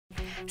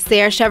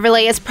Serra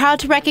Chevrolet is proud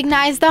to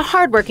recognize the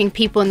hardworking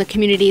people in the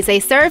communities they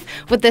serve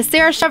with the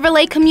Serra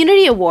Chevrolet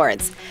Community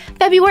Awards.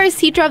 February's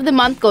Teacher of the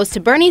Month goes to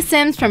Bernie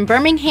Sims from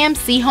Birmingham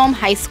Seaholm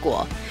High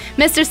School.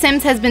 Mr.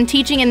 Sims has been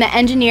teaching in the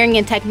Engineering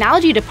and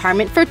Technology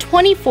Department for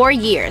 24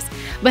 years,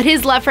 but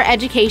his love for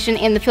education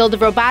in the field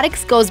of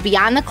robotics goes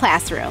beyond the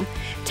classroom.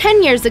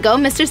 10 years ago,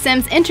 Mr.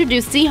 Sims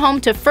introduced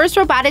Seaholm to FIRST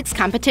robotics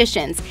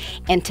competitions,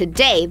 and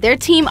today their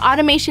team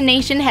Automation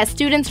Nation has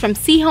students from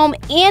Seaholm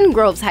and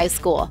Groves High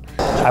School.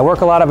 I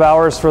work a lot of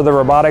hours for the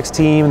robotics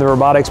team, the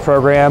robotics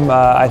program.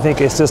 I think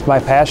it's just my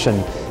passion,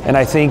 and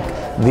I think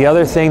the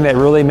other thing that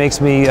really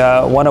makes me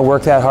want to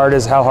work that hard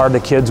is how hard the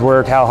kids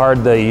work, how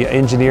hard the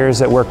engineers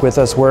that work with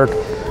us work.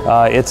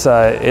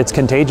 It's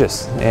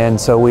contagious, and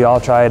so we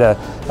all try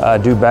to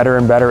do better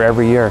and better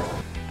every year.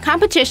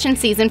 Competition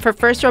season for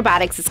FIRST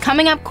Robotics is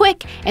coming up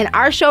quick, and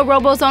our show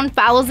RoboZone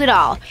follows it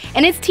all.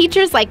 And it's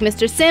teachers like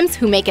Mr. Sims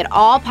who make it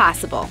all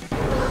possible.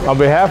 On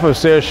behalf of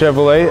Serra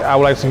Chevrolet, I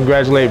would like to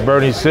congratulate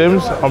Bernie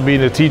Sims on being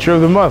the Teacher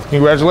of the Month.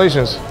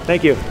 Congratulations.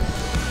 Thank you.